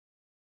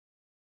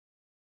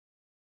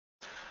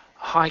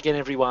Hi again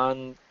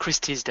everyone, Chris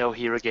Tisdale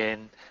here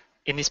again.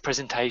 In this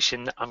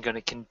presentation I'm going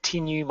to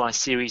continue my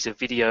series of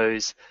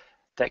videos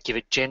that give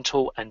a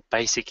gentle and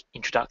basic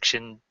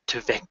introduction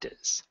to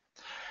vectors.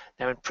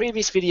 Now in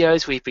previous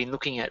videos we've been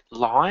looking at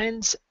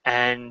lines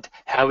and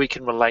how we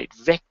can relate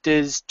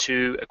vectors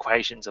to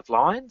equations of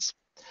lines.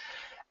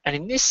 And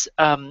in this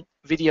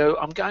video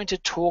I'm going to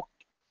talk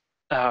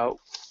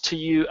to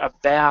you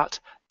about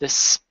the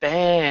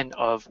span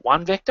of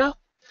one vector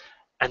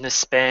and the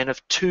span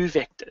of two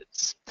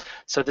vectors.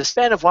 So the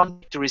span of one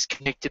vector is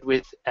connected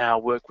with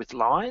our work with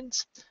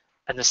lines,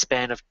 and the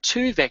span of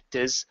two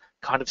vectors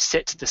kind of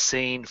sets the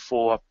scene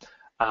for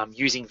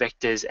using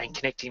vectors and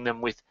connecting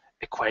them with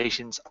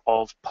equations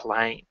of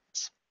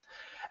planes.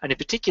 And in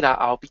particular,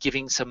 I'll be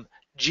giving some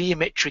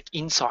geometric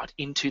insight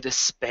into the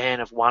span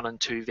of one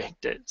and two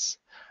vectors.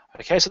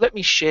 Okay, so let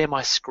me share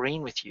my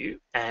screen with you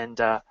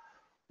and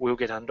we'll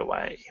get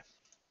underway.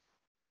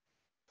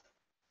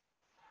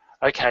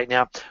 Okay,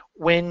 now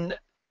when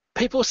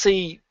people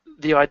see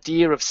the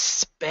idea of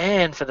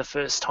span for the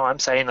first time,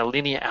 say in a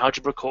linear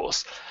algebra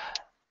course,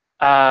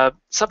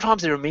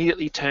 sometimes they're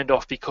immediately turned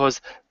off because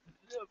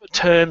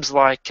terms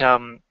like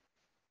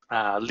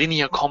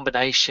linear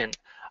combination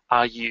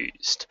are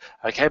used.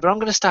 Okay, but I'm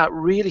going to start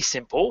really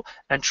simple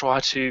and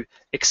try to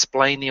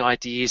explain the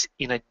ideas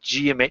in a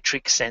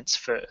geometric sense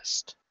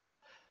first.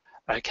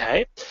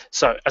 Okay,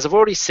 so as I've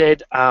already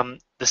said,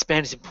 the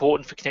span is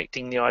important for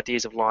connecting the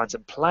ideas of lines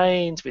and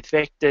planes with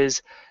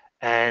vectors,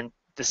 and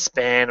the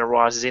span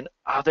arises in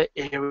other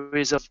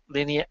areas of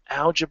linear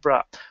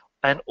algebra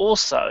and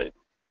also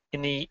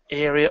in the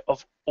area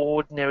of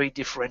ordinary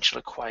differential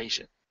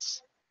equations.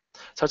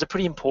 So it's a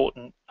pretty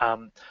important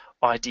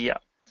idea.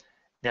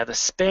 Now the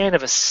span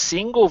of a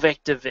single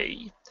vector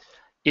v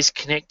is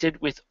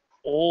connected with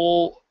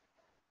all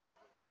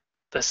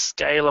the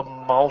scalar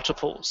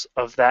multiples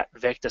of that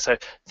vector. So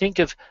think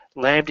of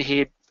lambda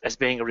here as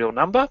being a real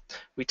number.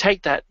 We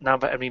take that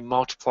number and we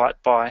multiply it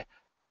by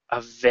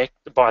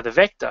the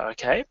vector,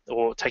 okay?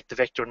 Or take the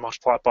vector and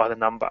multiply it by the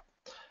number.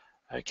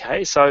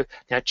 Okay, so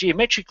now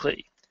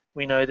geometrically,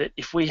 we know that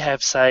if we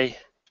have, say,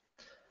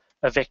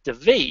 a vector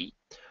v,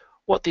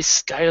 what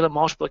this scalar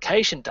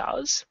multiplication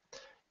does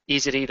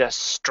is it either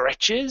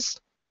stretches,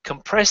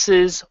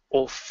 compresses,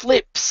 or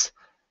flips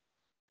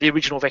the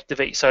original vector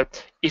v. So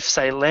if,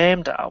 say,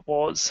 lambda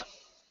was,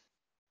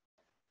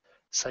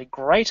 say,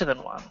 greater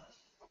than 1,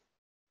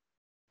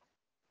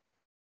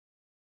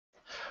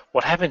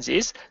 what happens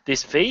is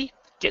this v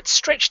gets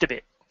stretched a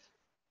bit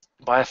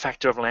by a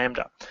factor of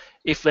lambda.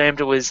 If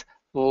lambda was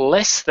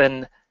less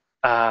than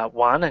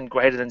 1 and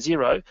greater than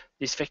 0,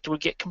 this vector would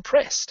get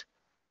compressed.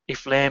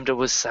 If lambda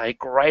was, say,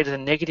 greater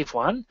than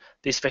 -1,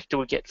 this vector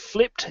would get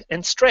flipped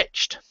and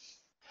stretched.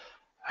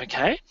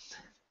 Okay,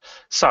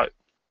 so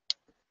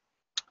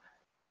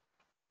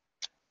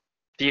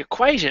the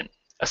equation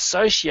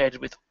associated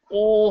with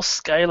all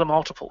scalar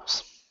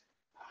multiples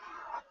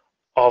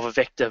of a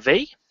vector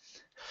v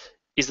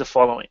is the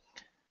following.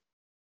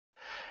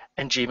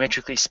 And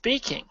geometrically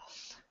speaking,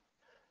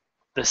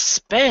 the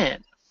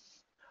span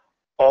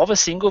of a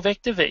single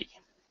vector v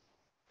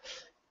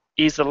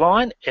is the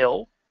line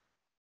L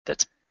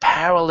that's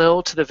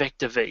parallel to the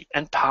vector v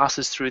and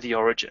passes through the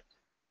origin.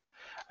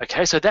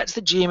 Okay, so that's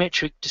the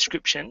geometric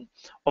description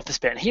of the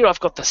span. Here I've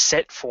got the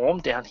set form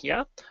down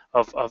here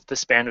of the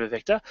span of a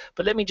vector,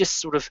 but let me just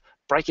sort of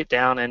break it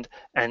down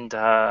and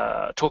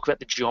talk about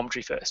the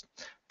geometry first.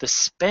 The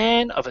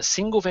span of a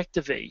single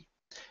vector v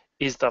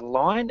is the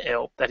line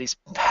L that is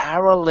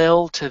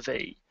parallel to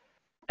v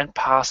and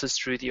passes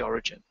through the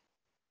origin.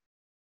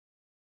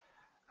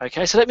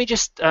 Okay, so let me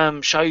just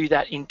show you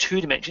that in 2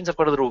 dimensions. I've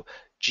got a little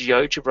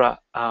GeoGebra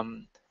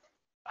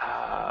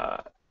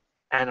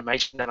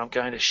animation that I'm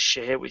going to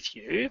share with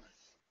you.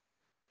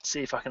 Let's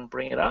see if I can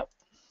bring it up.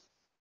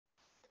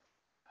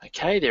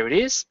 Okay, there it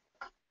is.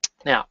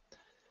 Now,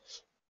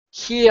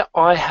 here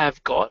I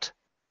have got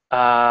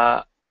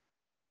the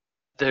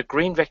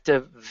green vector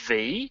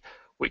v,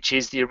 which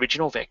is the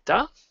original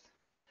vector.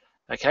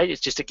 Okay,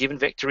 it's just a given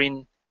vector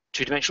in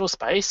 2-dimensional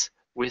space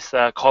with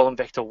column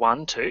vector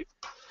 1, 2.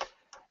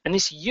 And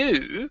this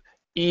u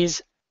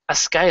is a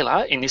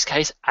scalar, in this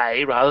case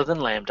a rather than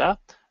lambda,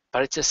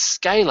 but it's a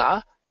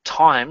scalar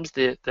times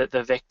the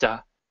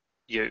vector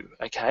u,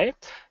 okay?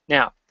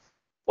 Now,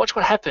 watch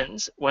what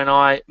happens when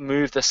I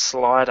move the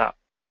slider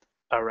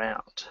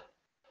around.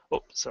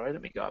 Oh, sorry,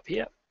 let me go up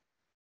here.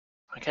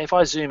 Okay, if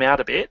I zoom out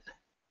a bit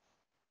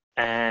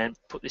and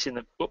put this in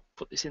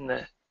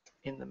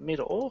the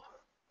middle,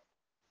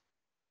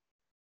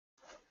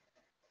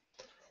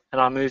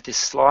 and I move this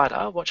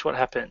slider, watch what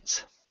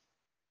happens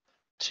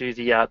to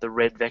the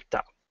red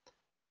vector.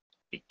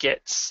 It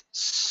gets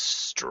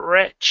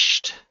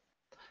stretched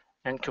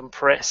and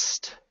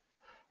compressed,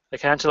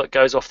 okay, until it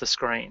goes off the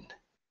screen.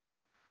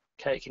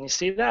 Okay, can you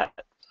see that?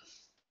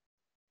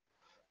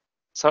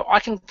 So I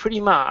can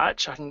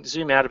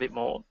zoom out a bit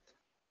more.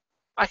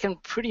 I can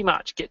pretty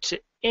much get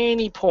to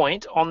any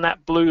point on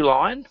that blue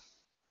line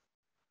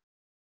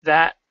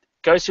that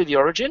goes through the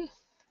origin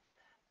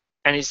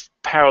and is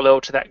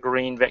parallel to that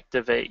green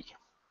vector v.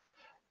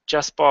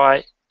 just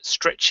by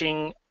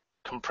stretching,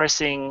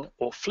 compressing,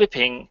 or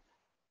flipping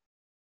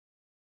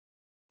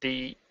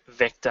the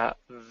vector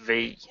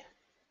v.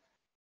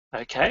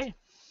 Okay,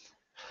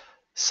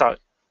 so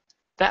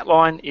that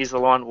line is the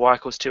line y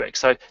equals 2x.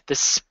 So the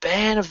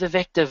span of the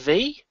vector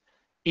v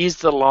is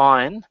the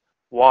line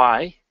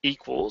y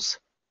equals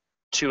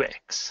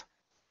 2x.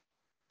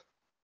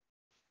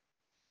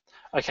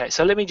 Okay,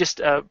 so let me just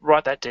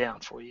write that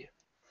down for you.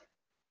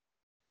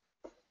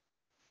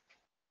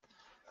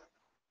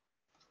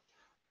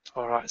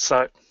 All right,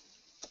 so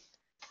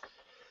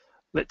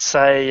let's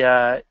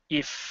say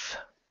if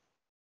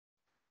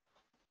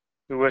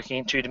we're working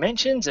in 2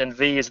 dimensions and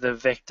v is the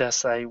vector,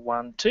 say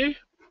 1, 2,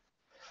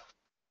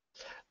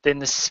 then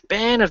the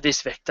span of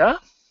this vector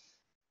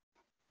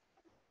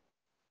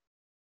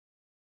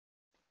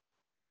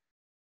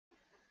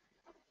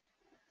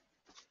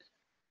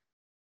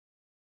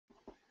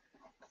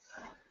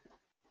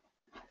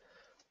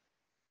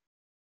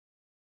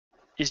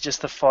is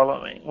just the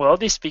following. Well,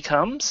 this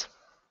becomes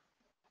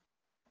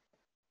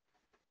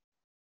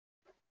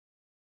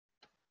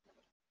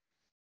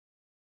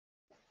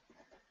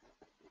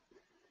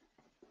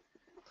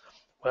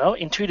well,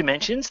 in 2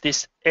 dimensions,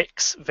 this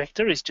x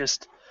vector is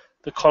just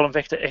the column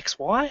vector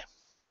xy.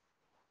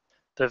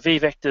 The v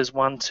vector is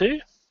 1, 2.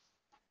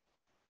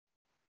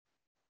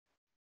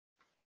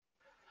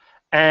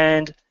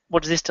 And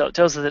what does this tell? It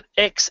tells us that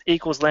x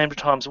equals lambda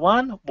times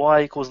 1,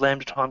 y equals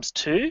lambda times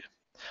 2.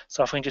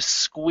 So if we can just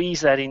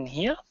squeeze that in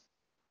here.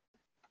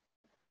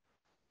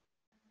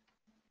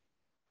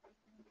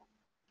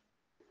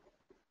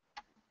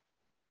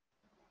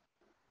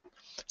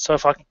 So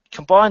if I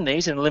combine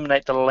these and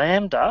eliminate the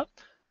lambda,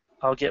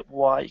 I'll get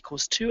y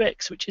equals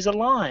 2x, which is a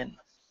line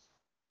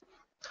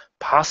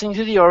passing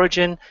through the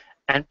origin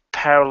and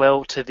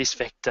parallel to this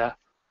vector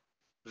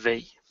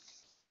v.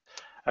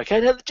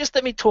 Okay, now just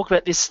let me talk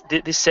about this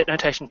set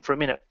notation for a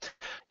minute.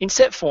 In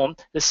set form,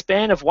 the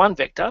span of one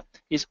vector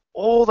is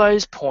all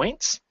those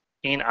points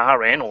in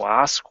Rn or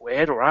R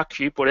squared or R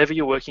cubed, whatever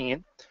you're working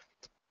in,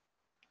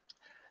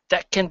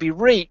 that can be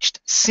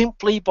reached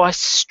simply by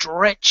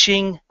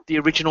stretching the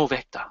original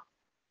vector.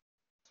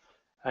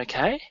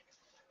 Okay,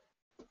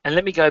 and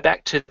let me go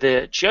back to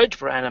the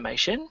GeoGebra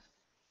animation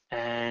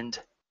and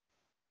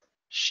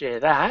share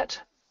that.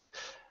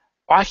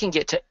 I can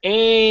get to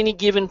any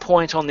given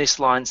point on this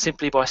line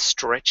simply by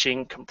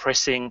stretching,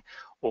 compressing,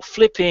 or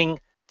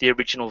flipping the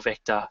original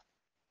vector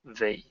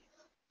v.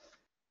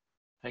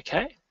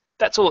 Okay,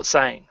 that's all it's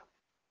saying.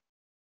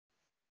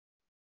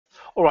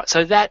 All right,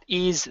 so that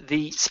is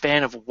the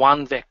span of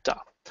one vector.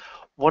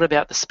 What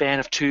about the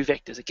span of 2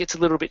 vectors? It gets a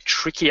little bit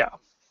trickier.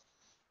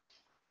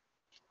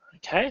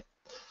 Okay.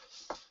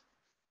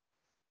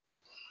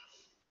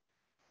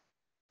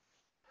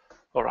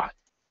 All right.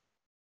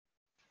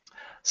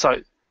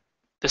 So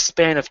the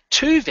span of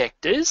 2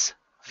 vectors,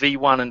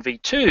 v1 and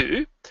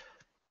v2,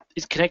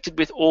 is connected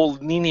with all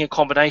linear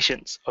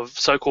combinations of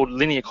so-called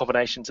linear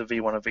combinations of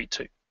v1 and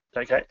v2.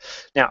 Okay.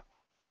 Now,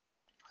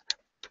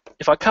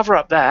 if I cover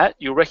up that,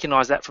 you'll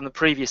recognize that from the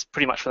previous,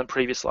 pretty much from the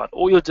previous slide.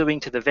 All you're doing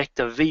to the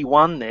vector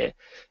v1 there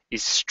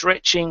is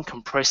stretching,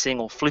 compressing,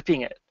 or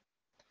flipping it.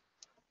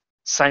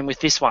 Same with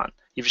this one.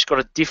 You've just got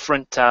a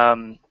different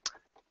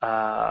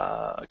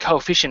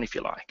coefficient, if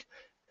you like.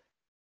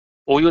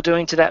 All you're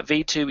doing to that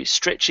v2 is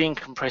stretching,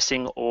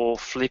 compressing, or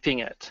flipping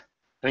it.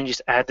 And then you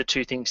just add the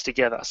 2 things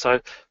together.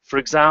 So, for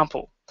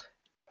example,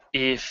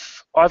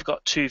 if I've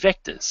got 2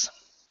 vectors,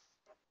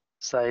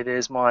 say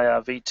there's my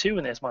v2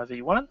 and there's my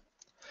v1,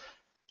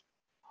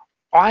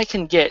 I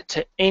can get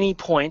to any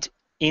point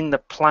in the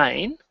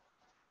plane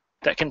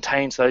that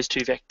contains those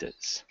 2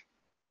 vectors.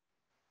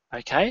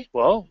 Okay,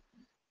 well,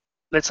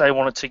 let's say I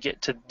wanted to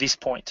get to this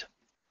point.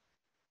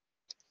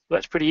 Well,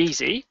 that's pretty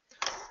easy.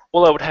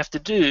 All I would have to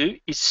do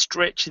is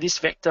stretch this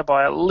vector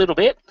by a little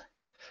bit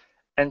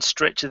and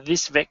stretch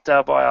this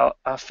vector by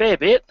a fair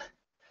bit,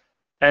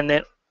 and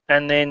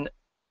then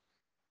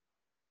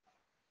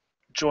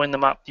join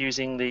them up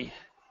using the,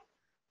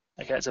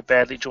 okay, it's a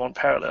badly drawn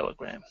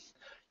parallelogram,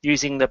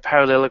 using the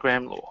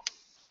parallelogram law.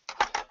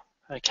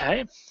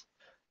 Okay,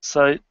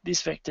 so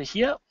this vector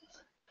here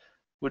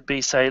would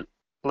be, say,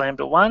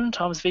 lambda 1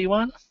 times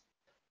v1.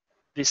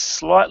 This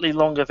slightly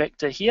longer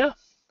vector here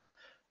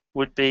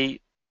would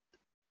be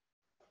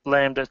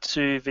lambda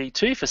 2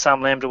 v2 for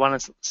some lambda 1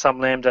 and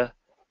some lambda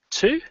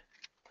 2.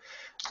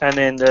 And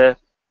then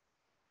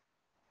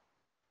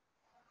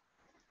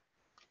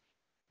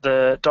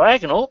the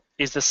diagonal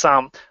is the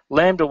sum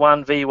lambda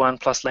 1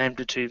 v1 plus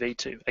lambda 2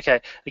 v2. Okay,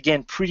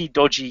 again, pretty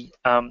dodgy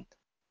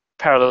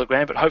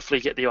parallelogram, but hopefully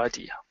you get the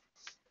idea.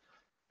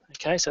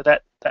 Okay, so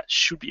that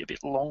should be a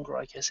bit longer,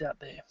 I guess, out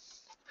there.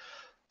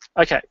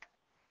 Okay,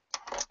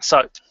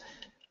 so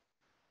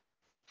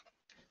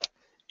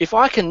if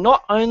I can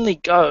not only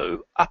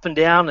go up and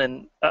down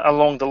and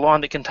along the line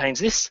that contains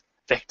this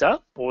vector,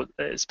 or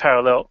is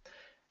parallel,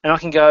 and I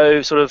can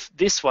go sort of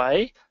this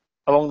way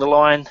along the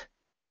line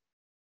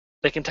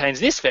that contains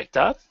this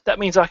vector, that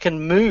means I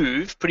can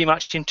move pretty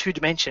much in 2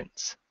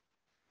 dimensions.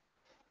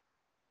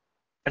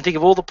 And think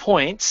of all the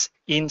points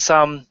in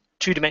some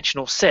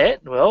two-dimensional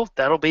set, well,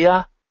 that'll be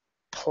a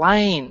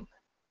plane.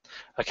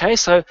 Okay,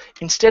 so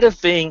instead of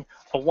being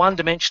a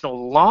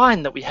one-dimensional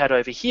line that we had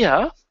over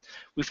here,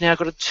 we've now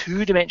got a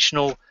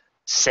two-dimensional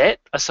set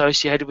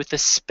associated with the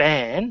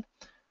span,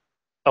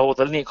 or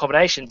the linear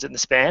combinations in the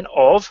span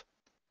of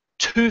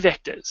two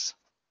vectors.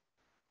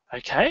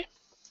 Okay,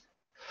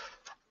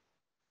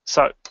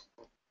 so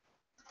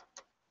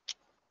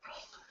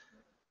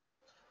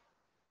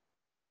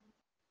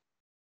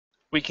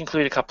we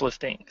conclude a couple of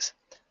things.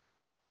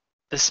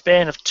 The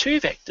span of two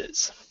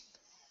vectors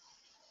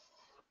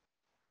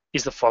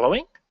is the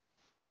following,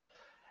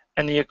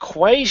 and the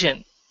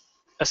equation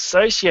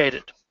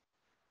associated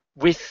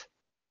with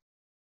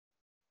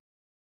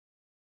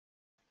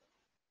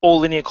all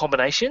linear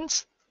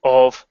combinations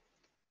of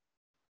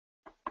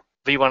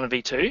V1 and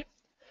V2,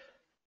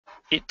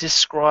 it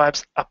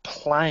describes a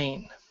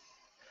plane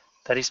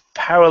that is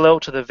parallel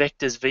to the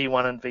vectors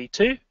V1 and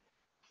V2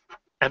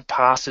 and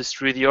passes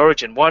through the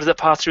origin. Why does it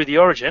pass through the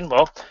origin?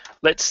 Well,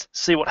 let's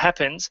see what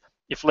happens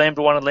if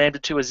lambda1 and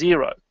lambda2 are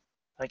 0.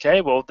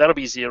 Okay, well, that'll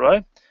be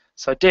 0.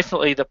 So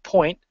definitely the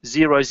point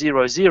 0,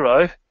 0,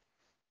 0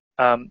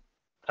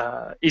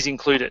 is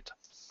included.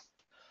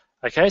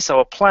 Okay, so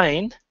a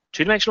plane,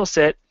 two-dimensional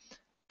set,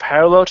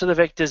 parallel to the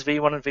vectors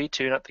V1 and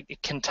V2, and I think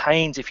it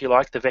contains, if you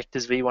like, the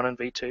vectors V1 and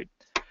V2,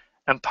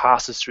 and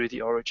passes through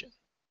the origin.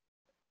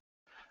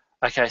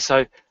 Okay, so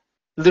a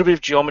little bit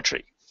of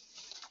geometry.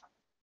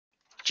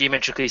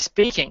 Geometrically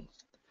speaking,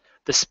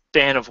 the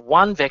span of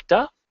one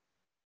vector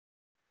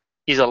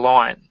is a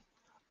line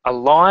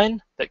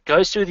that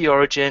goes through the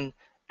origin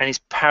and is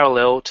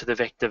parallel to the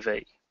vector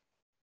V.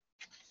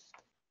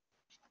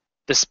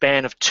 The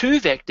span of two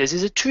vectors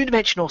is a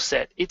two-dimensional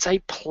set. It's a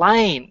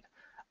plane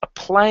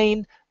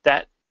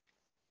that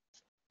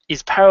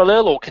is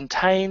parallel or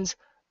contains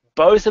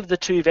both of the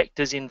two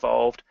vectors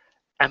involved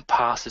and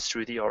passes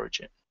through the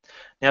origin.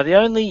 Now, the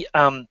only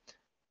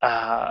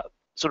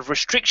sort of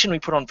restriction we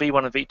put on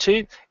V1 and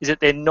V2 is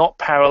that they're not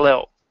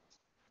parallel.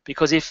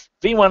 Because if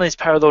V1 is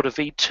parallel to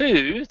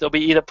V2, they'll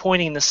be either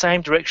pointing in the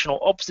same direction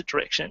or opposite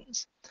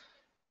directions.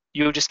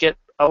 You'll just get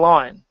a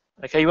line.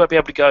 Okay, you won't be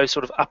able to go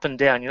sort of up and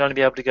down. You'll only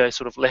be able to go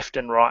sort of left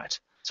and right.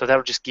 So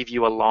that'll just give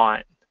you a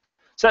line.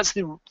 So that's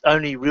the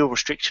only real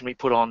restriction we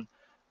put on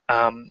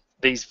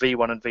these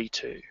V1 and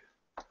V2.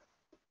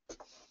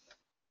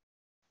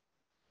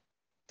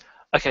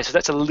 Okay, so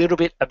that's a little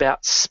bit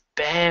about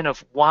span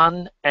of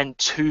one and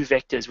two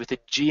vectors with a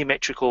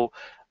geometrical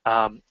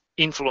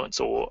influence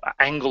or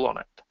angle on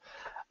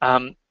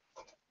it.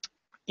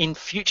 In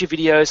future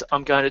videos,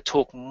 I'm going to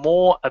talk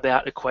more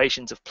about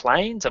equations of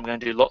planes. I'm going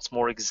to do lots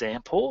more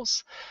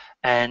examples,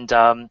 and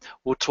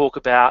we'll talk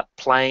about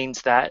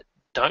planes that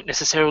don't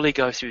necessarily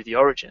go through the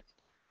origin.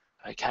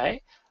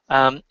 Okay.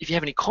 If you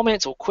have any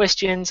comments or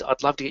questions,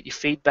 I'd love to get your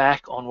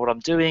feedback on what I'm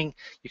doing.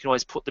 You can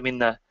always put them in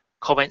the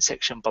comment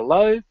section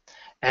below.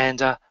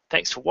 And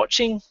thanks for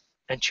watching,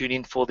 and tune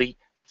in for the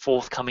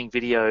forthcoming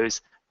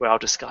videos where I'll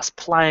discuss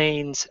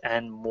planes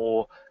and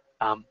more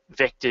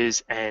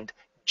vectors and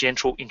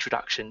general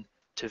introduction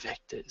to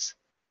vectors.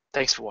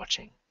 Thanks for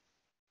watching.